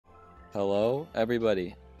Hello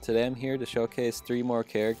everybody, today I'm here to showcase 3 more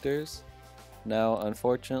characters. Now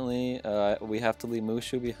unfortunately we have to leave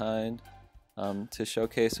Mushu behind to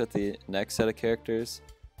showcase with the next set of characters,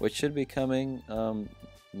 which should be coming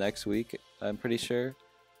next week, I'm pretty sure,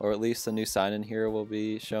 or at least the new sign-in hero will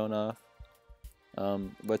be shown off.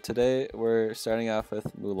 But today we're starting off with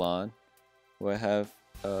Mulan, who I have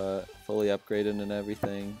fully upgraded and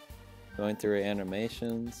everything, going through her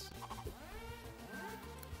animations.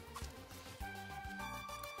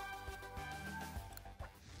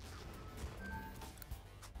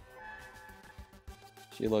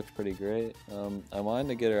 She looked pretty great. I wanted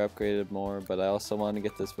to get her upgraded more, but I also wanted to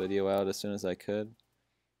get this video out as soon as I could.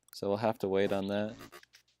 So we'll have to wait on that.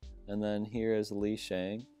 And then here is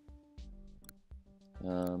Shang.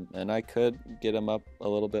 And I could get him up a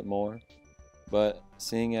little bit more, but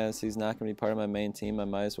seeing as he's not going to be part of my main team, I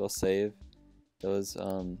might as well save those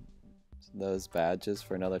badges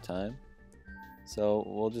for another time. So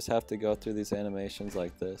we'll just have to go through these animations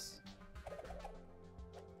like this.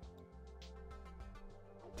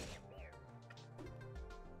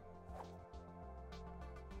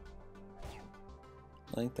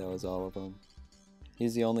 I think that was all of them.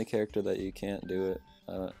 He's the only character that you can't do it.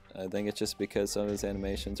 I think it's just because some of his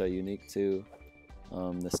animations are unique to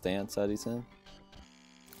the stance that he's in.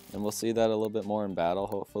 And we'll see that a little bit more in battle,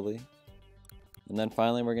 hopefully. And then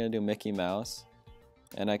finally we're going to do Mickey Mouse.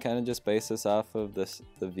 And I kind of just base this off of the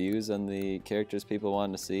views and the characters people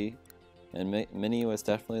wanted to see. And Minnie was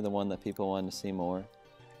definitely the one that people wanted to see more.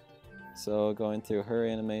 So going through her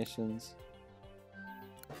animations.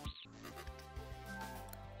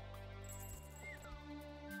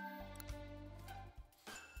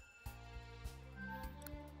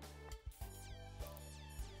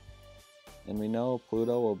 And we know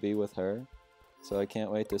Pluto will be with her, so I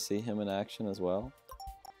can't wait to see him in action as well.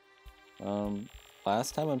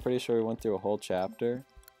 Last time I'm pretty sure we went through a whole chapter,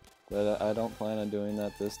 but I don't plan on doing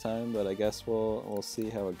that this time, but I guess we'll see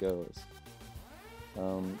how it goes.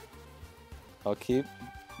 I'll keep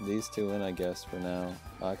these two in, I guess, for now.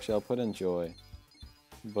 Actually, I'll put in Joy.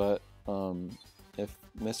 But if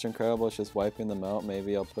Mr. Incredible is just wiping them out,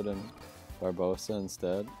 maybe I'll put in Barbossa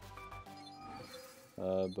instead.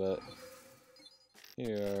 But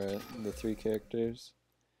here are the 3 characters.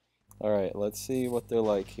 Alright, let's see what they're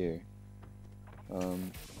like here. I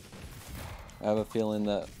have a feeling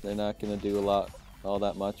that they're not going to do all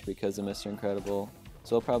that much because of Mr. Incredible,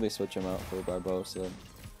 so I'll probably switch him out for Barbossa.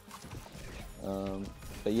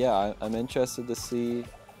 But yeah, I'm interested to see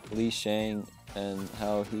Shang and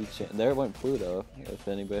how he there went Pluto, if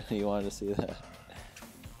anybody wanted to see that.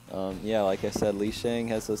 Yeah, like I said, Shang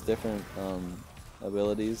has those different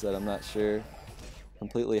abilities that I'm not sure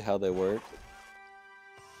completely how they work.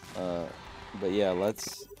 But yeah,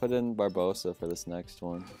 let's put in Barbossa for this next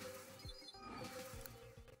one.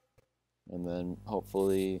 And then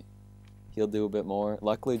hopefully he'll do a bit more.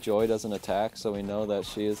 Luckily Joy doesn't attack, so we know that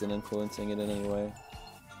she isn't influencing it in any way.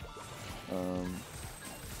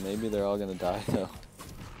 Maybe they're all gonna die though.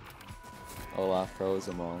 Olaf froze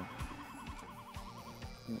them all.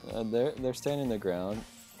 They're standing their ground.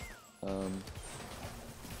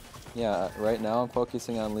 Yeah, right now I'm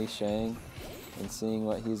focusing on Shang and seeing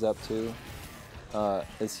what he's up to.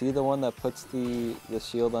 Is he the one that puts the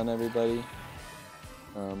shield on everybody?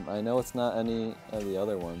 I know it's not any of the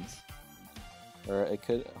other ones. Or it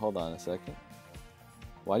could... Hold on a second.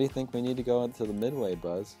 Why do you think we need to go into the Midway,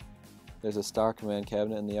 Buzz? There's a Star Command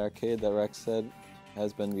cabinet in the arcade that Rex said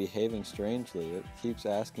has been behaving strangely. It keeps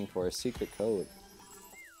asking for a secret code.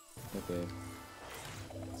 Okay.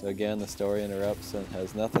 So again, the story interrupts and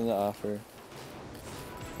has nothing to offer.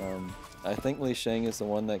 I think Shang is the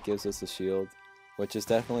one that gives us the shield, which is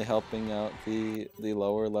definitely helping out the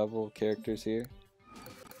lower level characters here.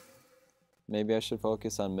 Maybe I should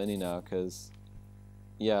focus on Minnie now, because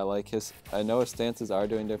yeah, like I know his stances are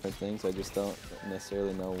doing different things, I just don't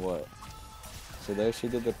necessarily know what. So there she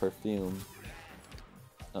did the perfume.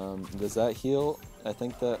 Does that heal? I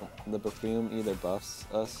think that the perfume either buffs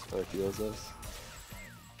us or heals us.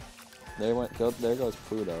 There goes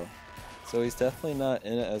Pluto. So he's definitely not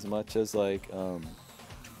in it as much as like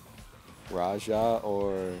Raja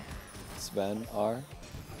or Sven are,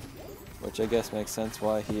 which I guess makes sense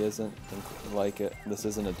why he isn't like this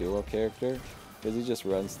isn't a duo character, because he just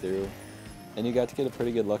runs through. And you got to get a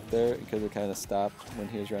pretty good look there because it kind of stopped when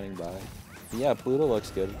he was running by. Yeah, Pluto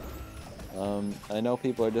looks good. I know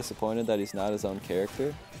people are disappointed that he's not his own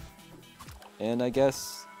character, and I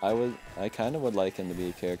guess I kind of would like him to be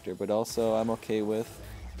a character, but also I'm okay with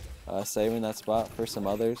saving that spot for some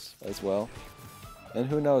others as well. And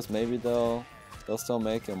who knows, maybe they'll they'll still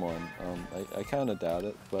make him one. I kind of doubt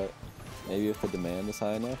it, but maybe if the demand is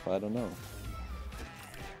high enough, I don't know.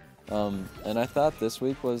 And I thought this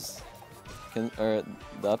week was, or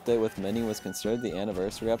the update with Minnie was considered the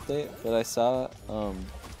anniversary update, but I saw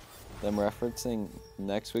them referencing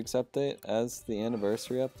next week's update as the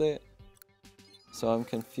anniversary update. So I'm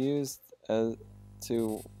confused as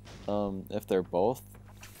to if they're both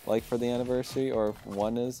like for the anniversary or if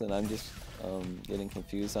one is, and I'm just getting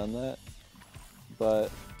confused on that.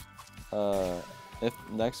 But if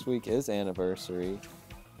next week is anniversary,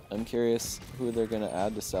 I'm curious who they're going to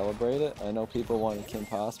add to celebrate it. I know people wanted Kim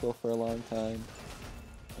Possible for a long time,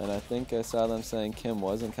 and I think I saw them saying Kim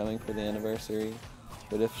wasn't coming for the anniversary.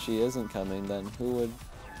 But if she isn't coming, then who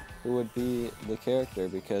would be the character?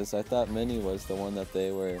 Because I thought Minnie was the one that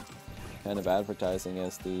they were kind of advertising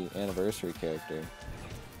as the anniversary character,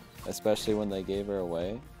 especially when they gave her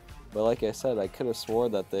away. But like I said, I could have swore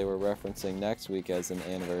that they were referencing next week as an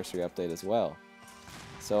anniversary update as well.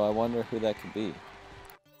 So I wonder who that could be.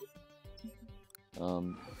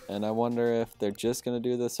 And I wonder if they're just going to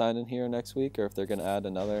do the sign-in hero next week, or if they're going to add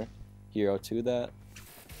another hero to that.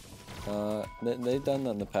 They've done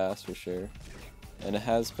that in the past for sure. And it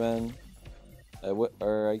has been,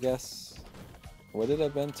 or I guess, what did it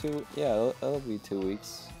have been? Yeah, it'll be 2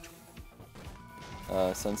 weeks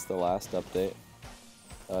since the last update.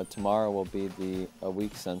 Tomorrow will be a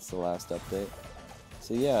week since the last update.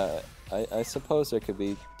 So yeah, I suppose there could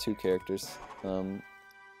be 2 characters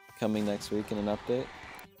coming next week in an update.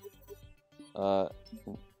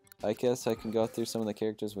 I guess I can go through some of the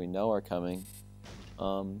characters we know are coming.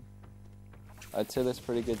 I'd say there's a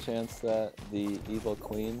pretty good chance that the evil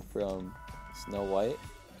queen from Snow White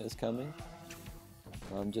is coming.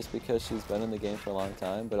 Just because she's been in the game for a long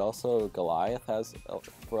time, but also Goliath has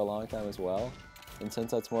for a long time as well. And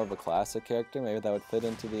since that's more of a classic character, maybe that would fit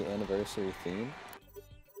into the anniversary theme.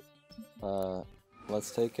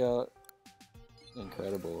 Let's take out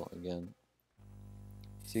Incredible again,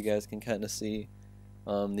 so you guys can kind of see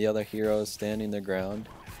the other heroes standing their ground.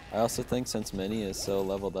 I also think since Minnie is so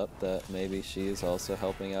leveled up that maybe she is also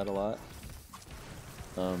helping out a lot.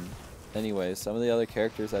 Anyways, some of the other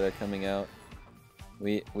characters that are coming out,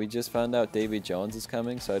 we just found out Davy Jones is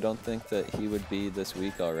coming, so I don't think that he would be this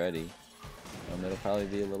week already. It'll probably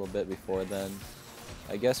be a little bit before then.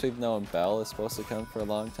 I guess we've known Belle is supposed to come for a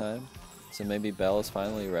long time, so maybe Belle is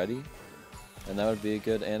finally ready, and that would be a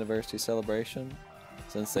good anniversary celebration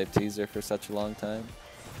since they've teased her for such a long time.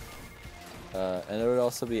 And it would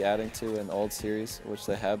also be adding to an old series, which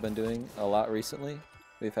they have been doing a lot recently.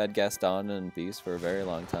 We've had Gaston and Beast for a very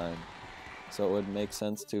long time, so it would make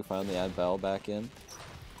sense to finally add Belle back in.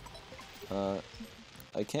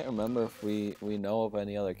 I can't remember if we know of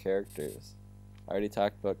any other characters. I already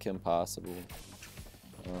talked about Kim Possible.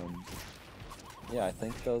 Yeah, I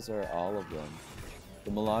think those are all of them.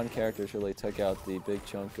 The Mulan characters really took out the big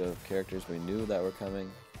chunk of characters we knew that were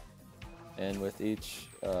coming. And with each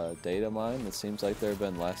data mine, it seems like there have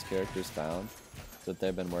been less characters found that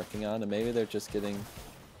they've been working on, and maybe they're just getting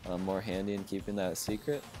more handy in keeping that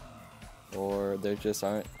secret, or there just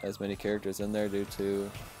aren't as many characters in there due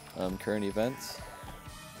to current events.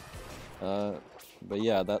 But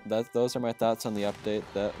yeah, those are my thoughts on the update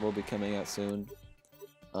that will be coming out soon.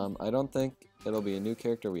 I don't think it'll be a new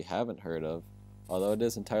character we haven't heard of, although it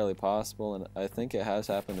is entirely possible, and I think it has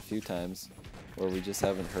happened a few times where we just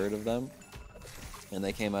haven't heard of them and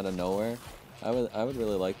they came out of nowhere. I would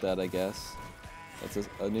really like that, I guess. It's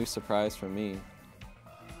a new surprise for me.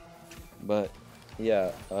 But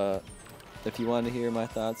yeah, if you want to hear my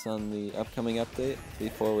thoughts on the upcoming update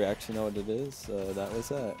before we actually know what it is, that was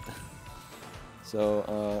that.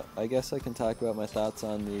 So I guess I can talk about my thoughts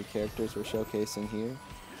on the characters we're showcasing here.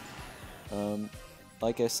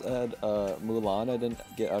 Like I said, Mulan I didn't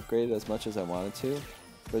get upgraded as much as I wanted to,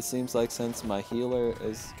 but it seems like since my healer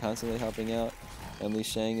is constantly helping out and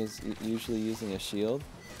Shang is usually using a shield,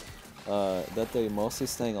 that they're mostly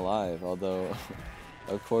staying alive, although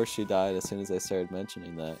of course she died as soon as I started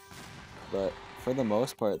mentioning that. But for the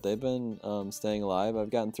most part, they've been staying alive. I've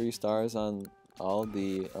gotten 3 stars on all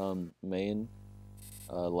the main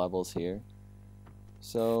levels here,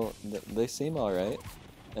 so they seem alright.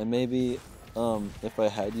 And maybe if I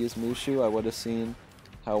had used Mushu, I would have seen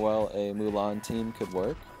how well a Mulan team could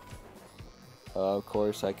work. Of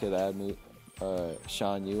course, I could add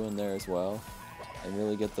Shang in there as well and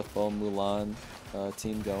really get the full Mulan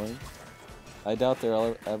team going. I doubt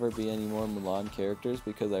there'll ever be any more Mulan characters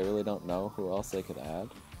because I really don't know who else they could add.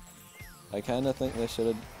 I kind of think they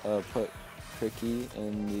should have put Cricky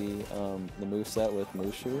in the moveset with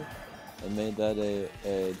Mushu and made that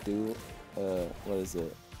a dual,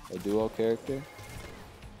 a duo character,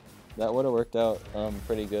 that would have worked out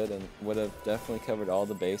pretty good and would have definitely covered all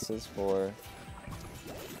the bases for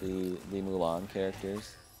the Mulan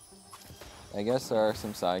characters. I guess there are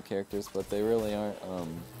some side characters, but they really aren't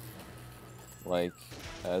like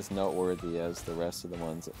as noteworthy as the rest of the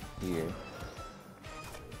ones here.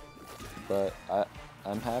 But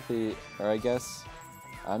I'm happy, or I guess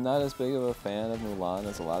I'm not as big of a fan of Mulan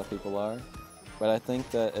as a lot of people are. But I think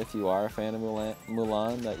that if you are a fan of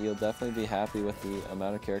Mulan, that you'll definitely be happy with the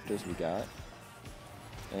amount of characters we got.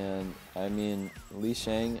 And I mean,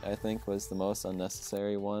 Shang I think was the most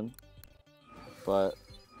unnecessary one. But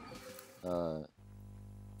I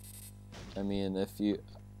mean,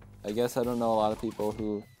 I guess I don't know a lot of people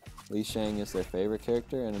who Shang is their favorite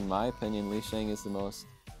character, and in my opinion, Shang is the most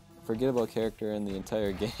forgettable character in the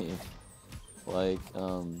entire game. Like,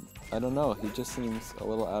 I don't know, he just seems a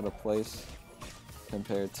little out of place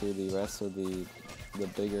compared to the rest of the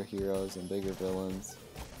bigger heroes and bigger villains.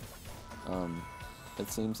 It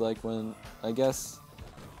seems like I guess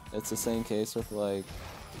it's the same case with like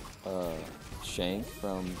Shang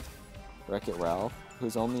from Wreck-It Ralph,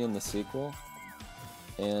 who's only in the sequel,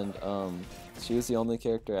 and she was the only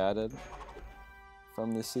character added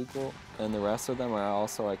from the sequel, and the rest of them are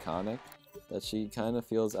also iconic, that she kind of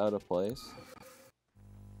feels out of place.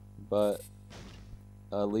 But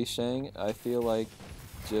Shang, I feel like,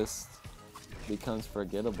 just becomes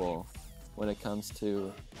forgettable when it comes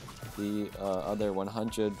to the other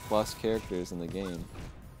 100 plus characters in the game.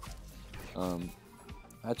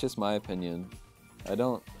 That's just my opinion. I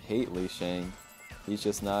don't hate Shang, he's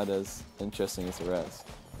just not as interesting as the rest.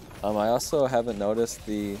 I also haven't noticed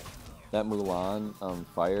that Mulan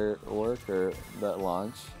firework, or that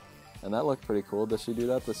launch, and that looked pretty cool. Does she do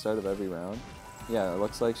that at the start of every round? Yeah, it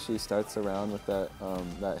looks like she starts the round with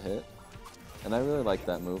that hit, and I really like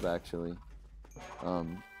that move actually.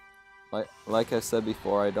 Like I said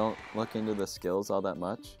before, I don't look into the skills all that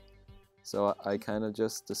much, so I kind of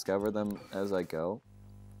just discover them as I go,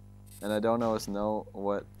 and I don't always know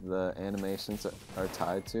what the animations are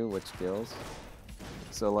tied to, which skills.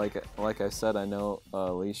 So like I said, I know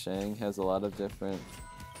Shang has a lot of different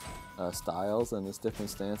styles, and his different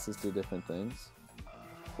stances do different things,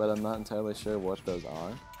 but I'm not entirely sure what those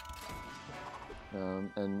are.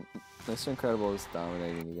 And Mr. Incredible is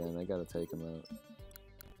dominating again. I gotta take him out.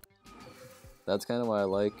 That's kind of why I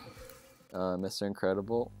like Mr.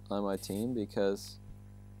 Incredible on my team, because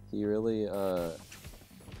he really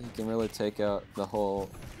he can really take out the whole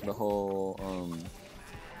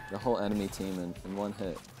enemy team in one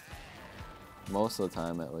hit, most of the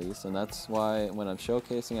time at least. And that's why when I'm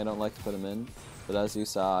showcasing, I don't like to put him in. But as you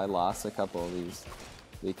saw, I lost a couple of these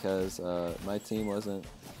because my team wasn't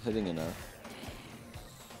hitting enough.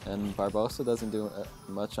 And Barbossa doesn't do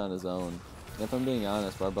much on his own. If I'm being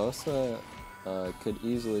honest, Barbossa could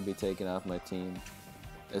easily be taken off my team.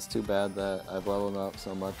 It's too bad that I've leveled him up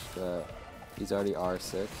so much that he's already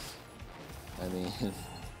R6. I mean,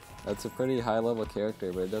 that's a pretty high level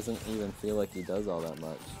character, but it doesn't even feel like he does all that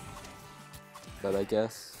much. But I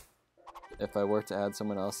guess if I were to add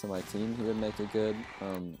someone else to my team, he would make a good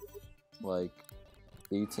like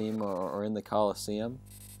B team, or in the Coliseum,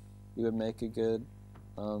 he would make a good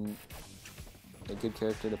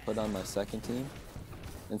character to put on my second team.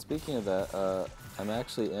 And speaking of that, I'm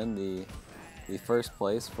actually in the first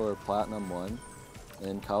place for Platinum 1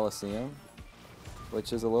 in Coliseum,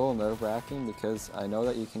 which is a little nerve-wracking because I know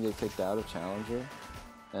that you can get kicked out of Challenger,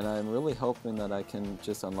 and I'm really hoping that I can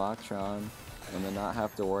just unlock Tron and then not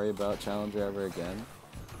have to worry about Challenger ever again.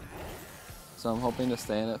 So I'm hoping to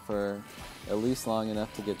stay in it for at least long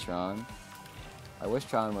enough to get Tron. I wish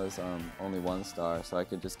Tron was only 1 star so I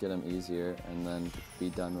could just get him easier and then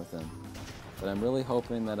be done with him. But I'm really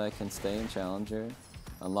hoping that I can stay in Challenger,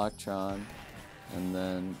 unlock Tron, and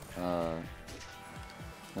then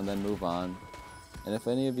move on. And if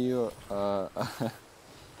any of you,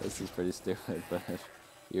 this is pretty stupid, but if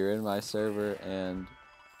you're in my server and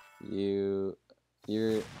you're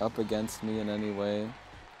up against me in any way,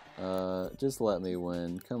 just let me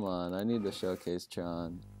win. Come on, I need to showcase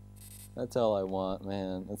Tron. That's all I want,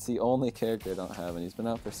 man. It's the only character I don't have, and he's been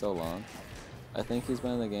out for so long. I think he's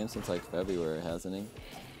been in the game since like February, hasn't he?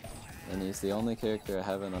 And he's the only character I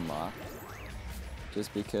haven't unlocked,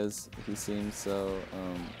 just because he seems so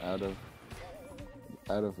out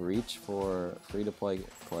of reach for free-to-play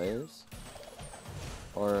players,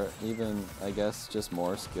 or even I guess just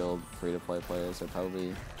more skilled free-to-play players are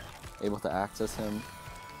probably able to access him.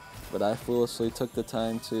 But I foolishly took the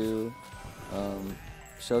time to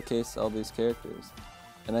showcase all these characters,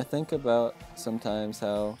 and I think about sometimes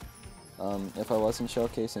how if I wasn't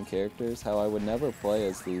showcasing characters, how I would never play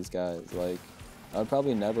as these guys. Like, I would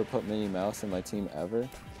probably never put Minnie Mouse in my team ever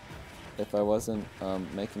if I wasn't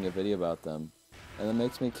making a video about them. And it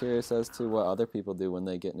makes me curious as to what other people do when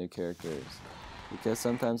they get new characters. Because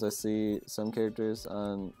sometimes I see some characters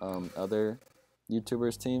on other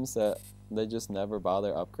YouTubers' teams that they just never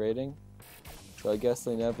bother upgrading. So I guess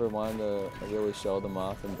they never want to really show them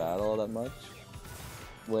off in battle that much.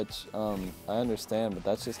 Which I understand, but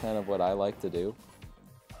that's just kind of what I like to do.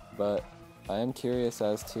 But I am curious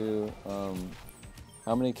as to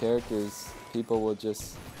how many characters people will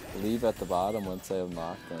just leave at the bottom once they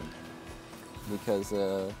unlock them. Because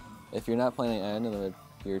if you're not planning on ending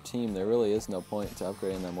your team, there really is no point to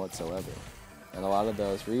upgrading them whatsoever. And a lot of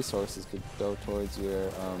those resources could go towards your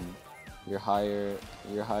higher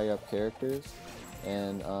up characters,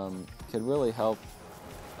 and could really help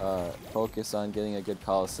focus on getting a good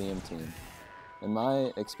Coliseum team. In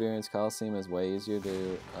my experience, Coliseum is way easier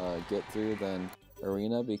to get through than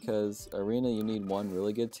Arena, because Arena you need one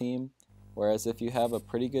really good team, whereas if you have a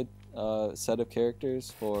pretty good set of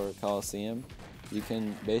characters for Coliseum, you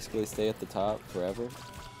can basically stay at the top forever,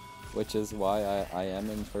 which is why I am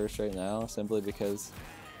in first right now, simply because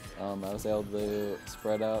I was able to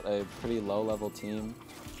spread out a pretty low level team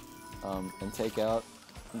and take out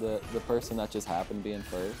the person that just happened to be in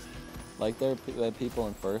first. Like, there are people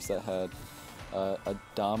in first that had a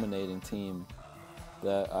dominating team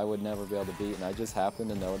that I would never be able to beat, and I just happened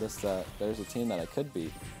to notice that there's a team that I could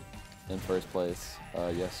beat in first place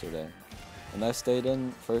yesterday. And I stayed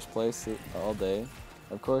in first place all day.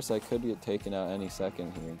 Of course I could get taken out any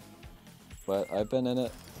second here, but I've been in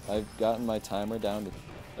it. I've gotten my timer down to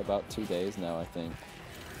about 2 days now, I think.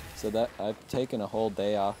 So that I've taken a whole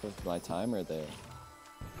day off of my timer there.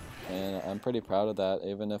 And I'm pretty proud of that,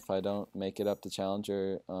 even if I don't make it up to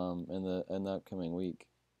Challenger in the upcoming week.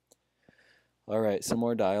 Alright, some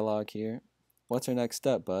more dialogue here. What's our next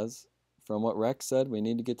step, Buzz? From what Rex said, we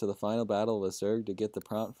need to get to the final battle of Zerg to get the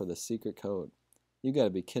prompt for the secret code. You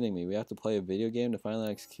gotta be kidding me, we have to play a video game to find the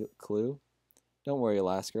next clue? Don't worry,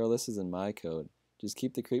 last girl, this isn't my code. Just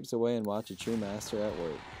keep the creeps away and watch a true master at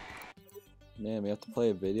work. Man, we have to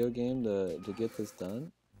play a video game to get this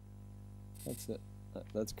done?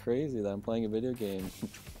 That's crazy that I'm playing a video game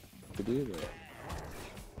to do that.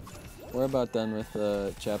 We're about done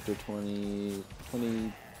with chapter 20...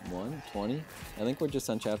 20? I think we're just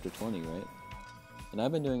on chapter 20, right? And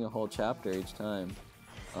I've been doing a whole chapter each time.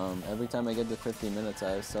 Every time I get to 15 minutes,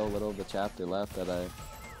 I have so little of the chapter left that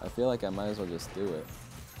I feel like I might as well just do it.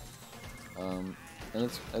 And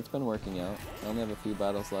it's been working out. I only have a few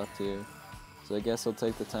battles left here. So I guess I'll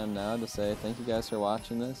take the time now to say thank you guys for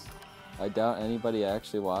watching this. I doubt anybody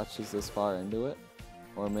actually watches this far into it.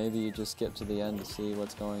 Or maybe you just skip to the end to see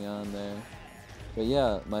what's going on there. But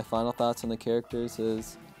yeah, my final thoughts on the characters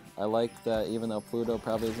is I like that even though Pluto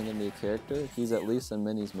probably isn't going to be a character, he's at least in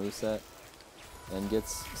Minnie's moveset and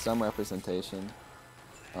gets some representation.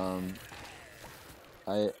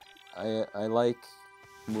 I like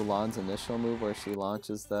Mulan's initial move where she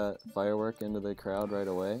launches that firework into the crowd right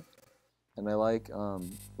away. And I like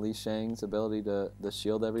Shang's ability to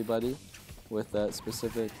shield everybody with that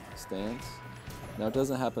specific stance. Now it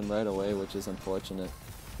doesn't happen right away, which is unfortunate,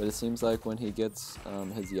 but it seems like when he gets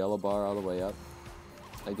his yellow bar all the way up,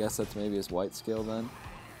 I guess that's maybe his white skill then,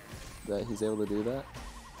 that he's able to do that.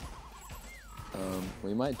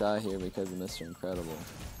 We might die here because of Mr. Incredible,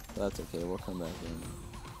 but that's okay, we'll come back in.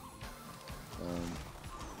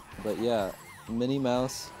 But yeah, Minnie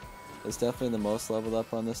Mouse is definitely the most leveled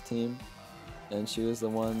up on this team, and she was the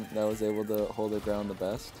one that was able to hold her ground the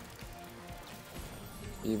best,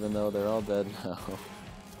 even though they're all dead now.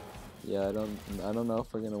 Yeah, I don't know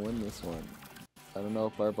if we're gonna win this one. I don't know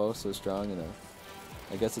if Barbosa is strong enough.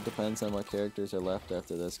 I guess it depends on what characters are left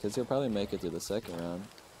after this, because he'll probably make it to the second round,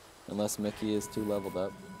 unless Mickey is too leveled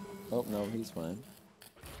up. Oh no, he's fine.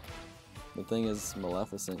 The thing is,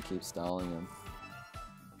 Maleficent keeps stalling him.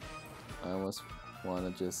 I almost want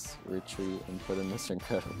to just retreat and put in Mr.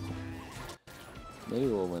 Incredible. Maybe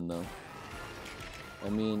we'll win though. I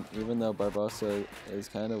mean, even though Barbosa is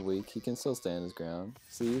kind of weak, he can still stand his ground.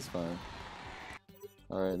 See, he's fine.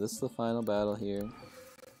 Alright, this is the final battle here.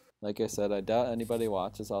 Like I said, I doubt anybody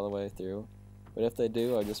watches all the way through. But if they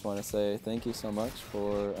do, I just want to say thank you so much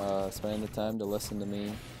for spending the time to listen to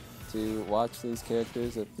me, to watch these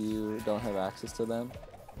characters if you don't have access to them,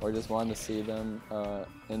 or just want to see them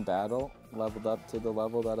in battle, leveled up to the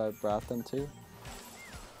level that I brought them to.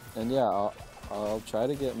 And yeah, I'll try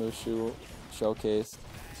to get Mushu showcased,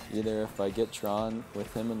 either if I get Tron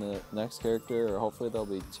with him in the next character, or hopefully there'll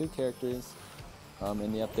be 2 characters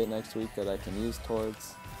in the update next week that I can use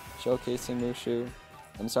towards showcasing Mushu.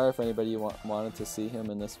 I'm sorry if anybody wanted to see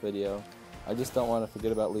him in this video. I just don't want to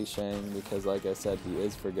forget about Shang because, like I said, he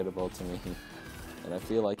is forgettable to me. And I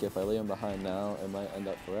feel like if I leave him behind now, it might end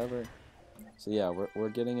up forever. So yeah, we're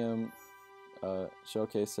getting him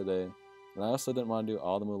showcased today. And I also didn't want to do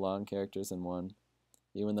all the Mulan characters in one,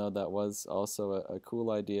 even though that was also a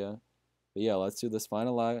cool idea. But yeah, let's do this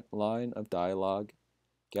final line of dialogue.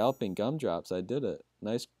 Galloping gumdrops, I did it.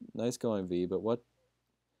 Nice going, V. But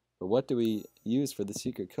what do we use for the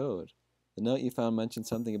secret code? The note you found mentioned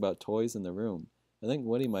something about toys in the room. I think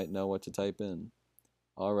Woody might know what to type in.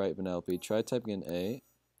 Alright, Penelope, try typing in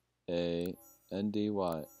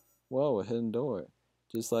A-N-D-Y. Whoa, a hidden door.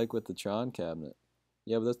 Just like with the Tron cabinet.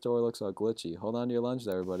 Yeah, but this door looks all glitchy. Hold on to your lunches,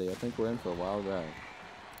 everybody. I think we're in for a wild ride.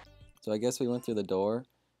 So I guess we went through the door,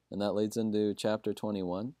 and that leads into chapter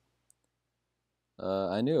 21.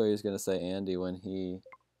 I knew he was going to say Andy when he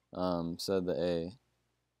said the A.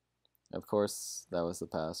 Of course, that was the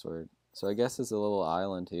password. So I guess there's a little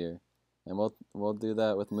island here. And we'll do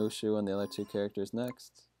that with Mushu and the other two characters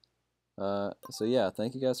next. So yeah,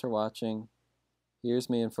 thank you guys for watching. Here's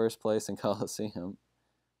me in first place in Coliseum.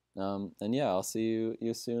 And yeah, I'll see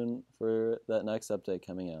you soon for that next update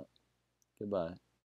coming out. Goodbye.